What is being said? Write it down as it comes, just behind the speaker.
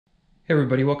Hey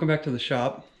everybody, welcome back to the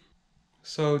shop.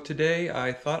 So today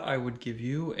I thought I would give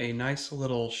you a nice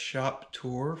little shop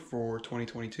tour for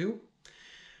 2022.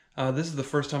 This is the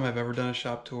first time I've ever done a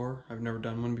shop tour. I've never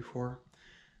done one before.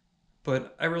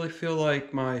 But I really feel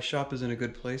like my shop is in a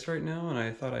good place right now, and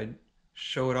I thought I'd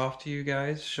show it off to you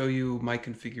guys, show you my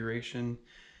configuration,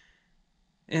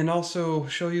 and also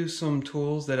show you some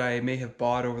tools that I may have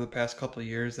bought over the past couple of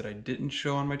years that I didn't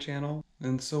show on my channel.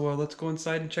 And so let's go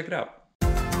inside and check it out.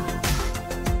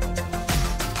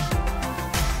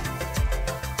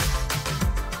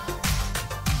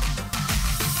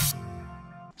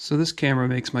 So this camera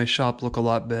makes my shop look a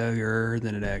lot bigger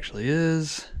than it actually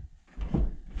is.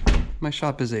 My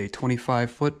shop is a 25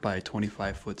 foot by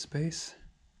 25 foot space.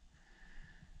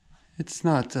 It's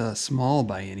not small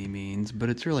by any means, but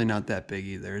it's really not that big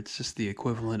either. It's just the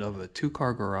equivalent of a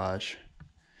 2-car garage.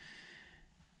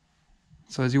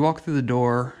 So as you walk through the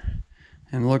door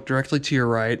and look directly to your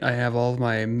right, I have all of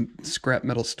my scrap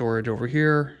metal storage over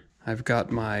here. I've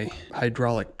got my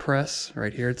hydraulic press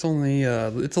right here. It's only,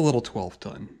 it's a little 12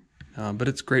 ton. But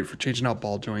it's great for changing out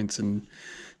ball joints and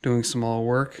doing small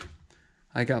work.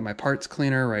 I got my parts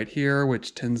cleaner right here,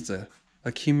 which tends to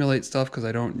accumulate stuff because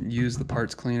I don't use the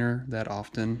parts cleaner that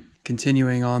often.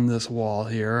 Continuing on this wall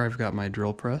here, I've got my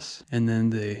drill press, and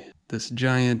then this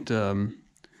giant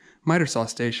miter saw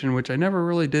station, which I never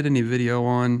really did any video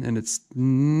on, and it's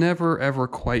never ever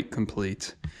quite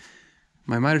complete.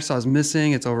 My miter saw is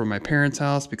missing. It's over at my parents'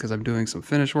 house because I'm doing some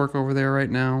finish work over there right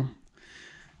now.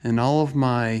 And all of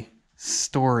my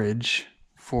storage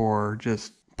for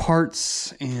just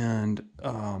parts and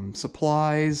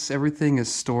supplies, everything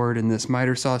is stored in this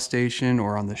miter saw station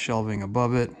or on the shelving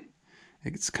above it.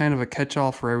 It's kind of a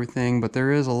catch-all for everything, but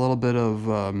there is a little bit of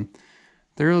a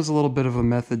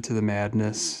method to the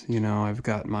madness. You know, I've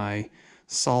got my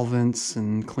solvents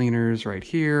and cleaners right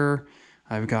here.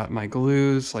 I've got my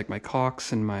glues, like my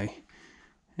caulks and my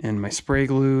spray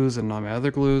glues, and all my other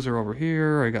glues are over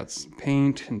here. I got some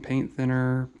paint and paint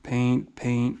thinner, paint,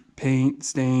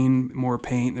 stain, more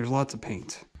paint. There's lots of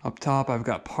paint. Up top, I've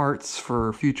got parts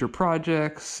for future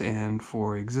projects and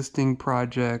for existing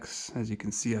projects. As you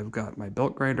can see, I've got my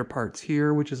belt grinder parts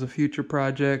here, which is a future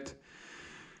project.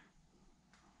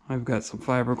 I've got some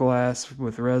fiberglass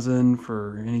with resin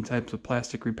for any types of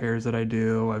plastic repairs that I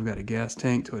do. I've got a gas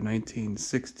tank to a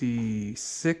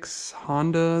 1966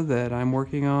 Honda that I'm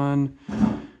working on.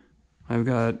 I've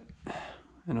got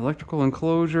an electrical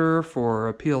enclosure for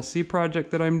a PLC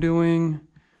project that I'm doing.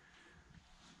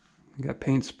 I've got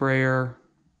paint sprayer,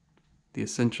 the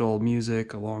essential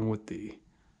music along with the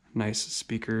nice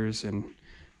speakers, and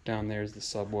down there's the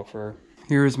subwoofer.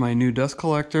 Here's my new dust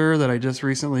collector that I just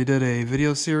recently did a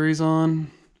video series on,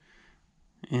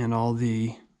 and all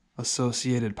the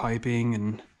associated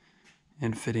piping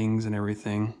and fittings and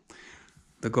everything.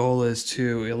 The goal is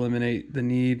to eliminate the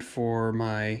need for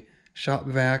my shop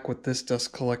vac with this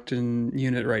dust collection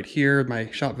unit right here. My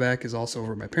shop vac is also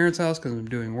over at my parents' house because I'm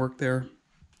doing work there.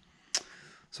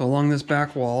 So along this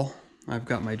back wall, I've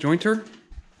got my jointer,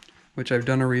 which I've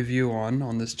done a review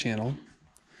on this channel.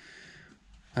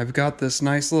 I've got this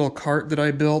nice little cart that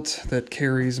I built that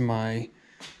carries my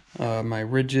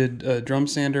rigid drum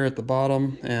sander at the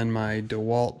bottom and my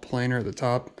DeWalt planer at the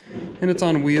top, and it's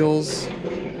on wheels.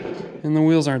 And the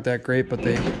wheels aren't that great, but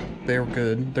they're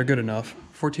good. They're good enough.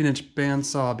 14-inch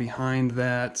bandsaw behind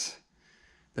that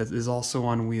is also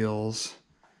on wheels.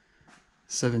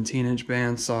 17-inch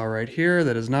bandsaw right here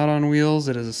that is not on wheels.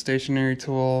 It is a stationary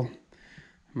tool.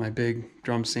 My big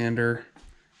drum sander.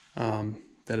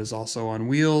 That is also on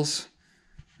wheels,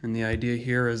 and the idea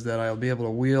here is that I'll be able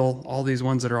to wheel all these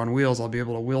ones that are on wheels. I'll be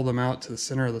able to wheel them out to the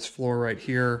center of this floor right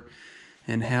here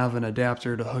and have an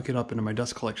adapter to hook it up into my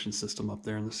dust collection system up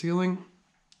there in the ceiling.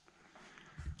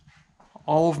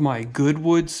 All of my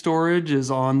Goodwood storage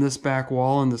is on this back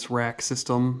wall in this rack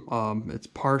system. It's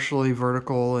partially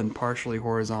vertical and partially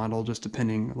horizontal, just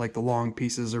depending. Like the long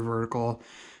pieces are vertical,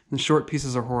 and the short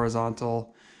pieces are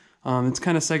horizontal. It's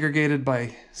kind of segregated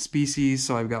by species,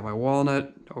 so I've got my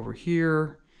walnut over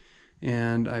here,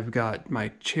 and I've got my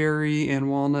cherry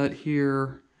and walnut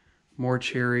here. More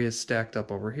cherry is stacked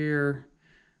up over here,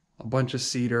 a bunch of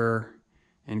cedar,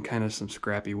 and kind of some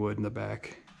scrappy wood in the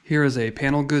back. Here is a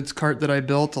panel goods cart that I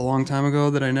built a long time ago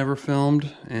that I never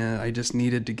filmed, and I just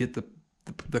needed to get the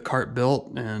cart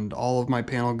built, and all of my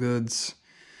panel goods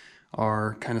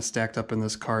are kind of stacked up in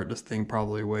this cart. This thing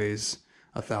probably weighs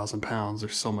 1,000 pounds.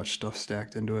 There's so much stuff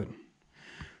stacked into it.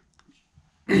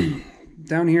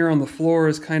 Down here on the floor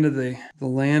is kind of the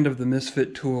land of the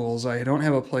misfit tools. I don't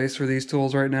have a place for these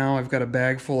tools right now. I've got a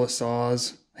bag full of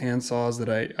saws, hand saws that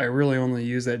I really only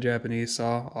use that Japanese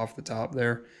saw off the top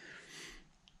there.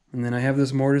 And then I have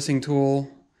this mortising tool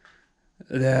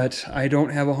that I don't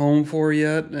have a home for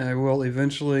yet. I will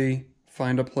eventually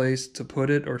find a place to put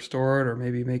it or store it, or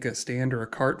maybe make a stand or a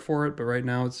cart for it, but right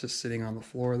now it's just sitting on the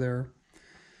floor there.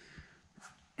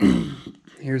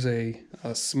 Here's a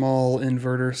small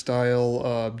inverter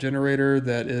style generator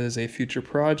that is a future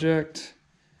project.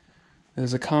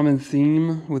 There's a common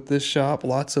theme with this shop,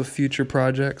 lots of future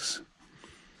projects.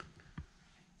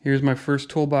 Here's my first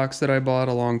toolbox that I bought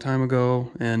a long time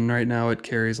ago, and right now it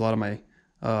carries a lot of my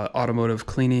automotive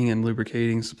cleaning and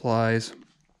lubricating supplies.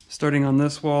 Starting on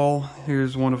this wall,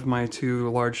 here's one of my two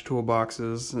large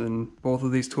toolboxes, and both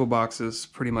of these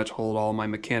toolboxes pretty much hold all my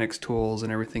mechanics tools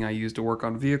and everything I use to work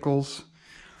on vehicles.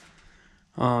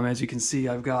 As you can see,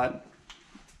 I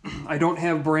don't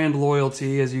have brand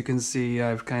loyalty. As you can see,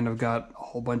 I've kind of got a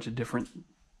whole bunch of different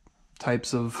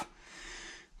types of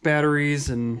batteries,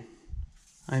 and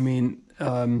I mean,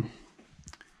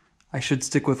 I should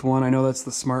stick with one. I know that's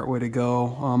the smart way to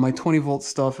go. My 20 volt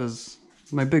stuff is,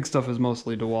 my big stuff is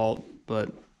mostly DeWalt,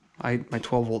 but my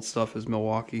 12 volt stuff is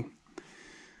Milwaukee.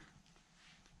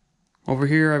 Over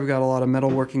here I've got a lot of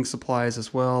metalworking supplies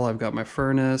as well. I've got my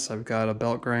furnace, I've got a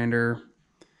belt grinder.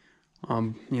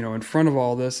 You know, in front of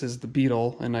all this is the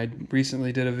Beetle, and I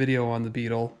recently did a video on the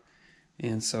Beetle.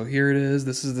 And so here it is.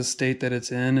 This is the state that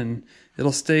it's in, and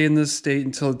it'll stay in this state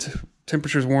until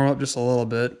temperatures warm up just a little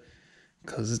bit,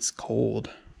 because it's cold.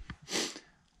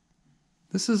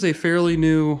 This is a fairly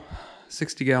new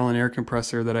 60-gallon air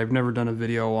compressor that I've never done a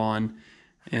video on,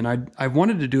 and I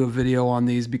wanted to do a video on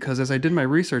these because as I did my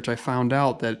research, I found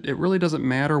out that it really doesn't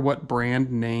matter what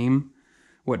brand name,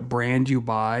 what brand you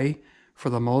buy, for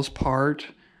the most part,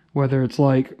 whether it's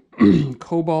like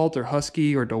Cobalt or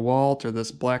Husky or DeWalt or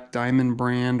this Black Diamond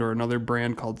brand or another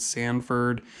brand called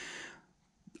Sanford.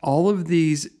 All of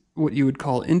these, what you would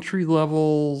call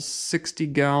entry-level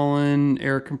 60-gallon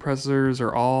air compressors,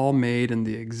 are all made in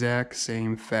the exact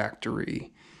same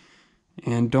factory.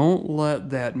 And don't let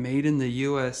that Made in the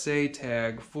USA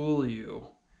tag fool you.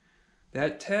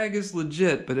 That tag is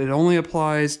legit, but it only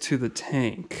applies to the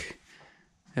tank.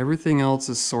 Everything else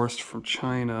is sourced from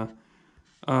China.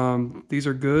 These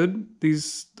are good.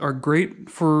 These are great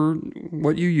for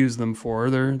what you use them for.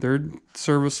 They're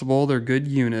serviceable. They're good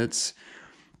units.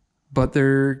 But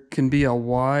there can be a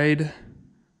wide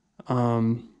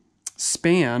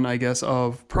span, I guess,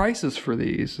 of prices for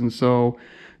these. And so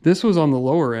this was on the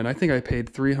lower end. I think I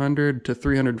paid $300 to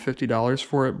 $350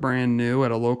 for it brand new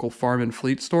at a local farm and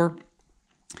fleet store.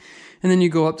 And then you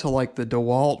go up to like the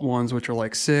DeWalt ones, which are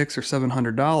like $600 or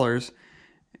 $700.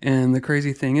 And the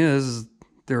crazy thing is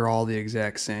they're all the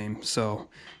exact same. So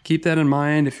keep that in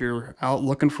mind if you're out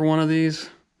looking for one of these.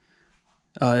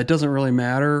 It doesn't really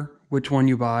matter which one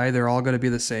you buy. They're all going to be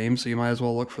the same, so you might as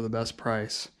well look for the best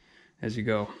price as you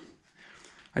go.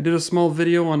 I did a small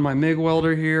video on my MIG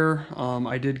welder here.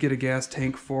 I did get a gas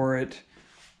tank for it,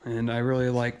 and I really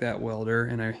like that welder,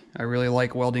 and I really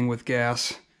like welding with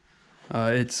gas.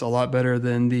 It's a lot better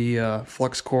than the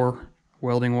flux core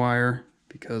welding wire,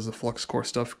 because the flux core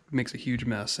stuff makes a huge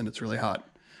mess and it's really hot.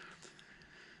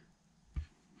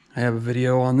 I have a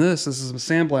video on this. This is a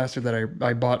sandblaster that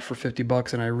I bought for 50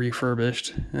 bucks and I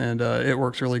refurbished, and it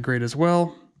works really great as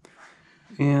well.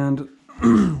 And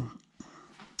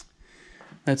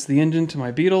that's the engine to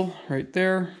my Beetle right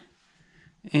there.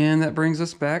 And that brings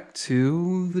us back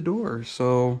to the door.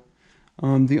 So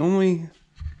the only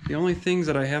things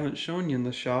that I haven't shown you in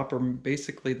the shop are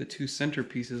basically the two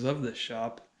centerpieces of this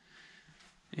shop.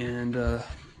 And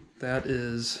that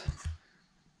is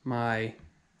my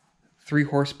 3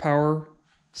 horsepower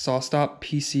SawStop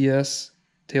PCS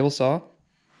table saw.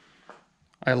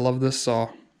 I love this saw.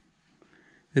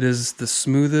 It is the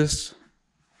smoothest,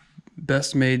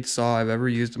 best made saw I've ever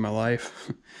used in my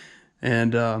life.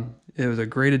 And it was a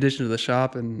great addition to the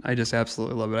shop, and I just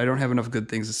absolutely love it. I don't have enough good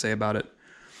things to say about it.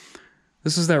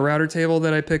 This is that router table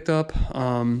that I picked up.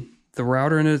 The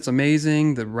router in it's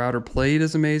amazing. The router plate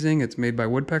is amazing. It's made by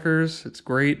woodpeckers. It's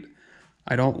great.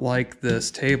 I don't like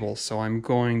this table, so I'm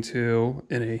going to,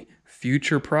 in a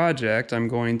future project, I'm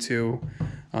going to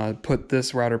put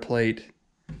this router plate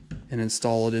and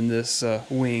install it in this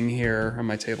wing here on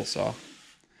my table saw.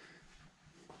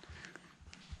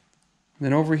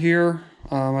 Then over here,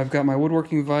 I've got my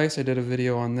woodworking vise. I did a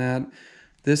video on that.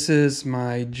 This is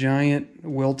my giant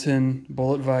Wilton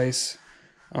bullet vise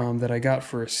that I got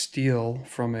for a steal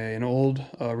from an old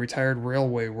retired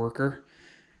railway worker.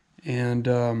 And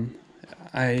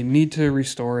I need to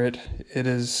restore it. It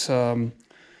is,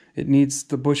 it needs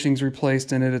the bushings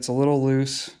replaced in it. It's a little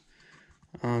loose.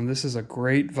 This is a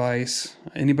great vise.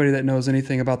 Anybody that knows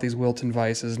anything about these Wilton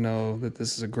vices know that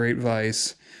this is a great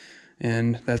vise.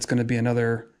 and that's going to be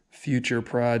another future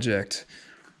project.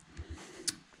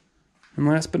 And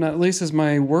last but not least is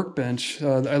my workbench.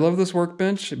 I love this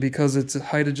workbench because it's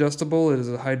height adjustable. It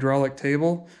is a hydraulic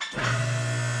table.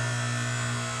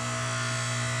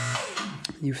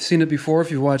 You've seen it before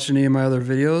if you've watched any of my other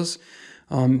videos.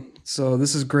 So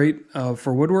this is great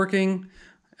for woodworking.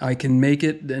 I can make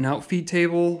it an outfeed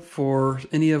table for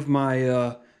any of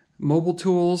my mobile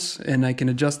tools, and I can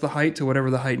adjust the height to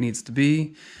whatever the height needs to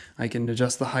be. I can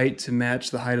adjust the height to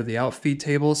match the height of the outfeed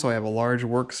table, so I have a large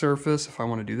work surface if I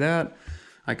want to do that.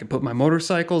 I can put my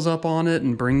motorcycles up on it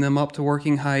and bring them up to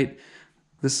working height.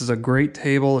 This is a great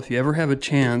table. If you ever have a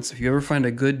chance, if you ever find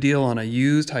a good deal on a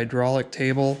used hydraulic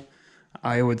table,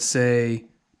 I would say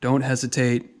don't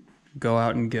hesitate. Go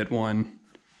out and get one.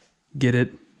 Get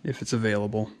it if it's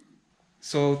available.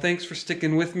 So thanks for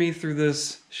sticking with me through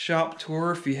this shop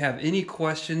tour. If you have any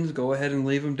questions, go ahead and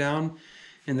leave them down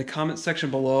in the comment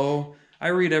section below. I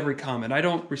read every comment. I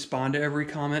don't respond to every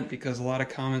comment because a lot of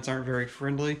comments aren't very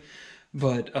friendly.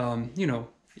 But, you know,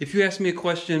 if you ask me a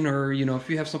question or, you know, if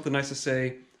you have something nice to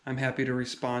say, I'm happy to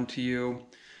respond to you.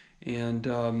 And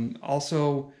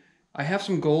also, I have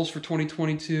some goals for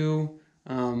 2022.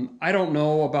 I don't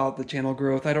know about the channel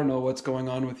growth. I don't know what's going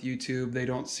on with YouTube. They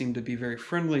don't seem to be very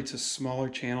friendly to smaller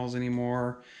channels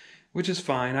anymore, which is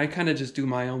fine. I kind of just do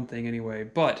my own thing anyway.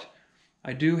 But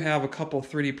I do have a couple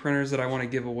 3D printers that I want to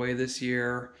give away this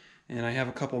year, and I have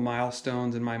a couple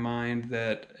milestones in my mind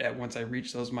that once I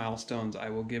reach those milestones, I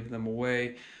will give them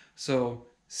away. So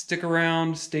stick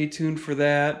around, stay tuned for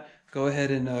that. Go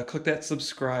ahead and click that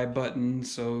subscribe button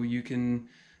so you can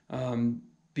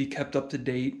be kept up to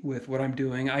date with what I'm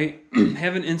doing. I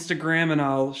have an Instagram, and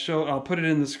I'll put it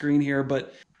in the screen here,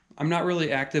 but I'm not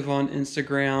really active on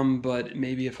Instagram, but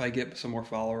maybe if I get some more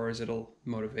followers, it'll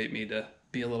motivate me to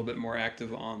be a little bit more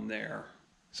active on there.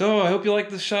 So I hope you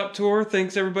liked this shop tour.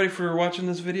 Thanks everybody for watching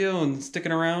this video and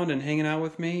sticking around and hanging out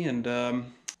with me. And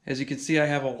as you can see, I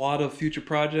have a lot of future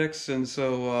projects, and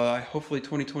so hopefully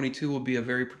 2022 will be a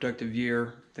very productive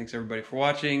year. Thanks everybody for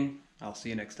watching. I'll see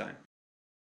you next time.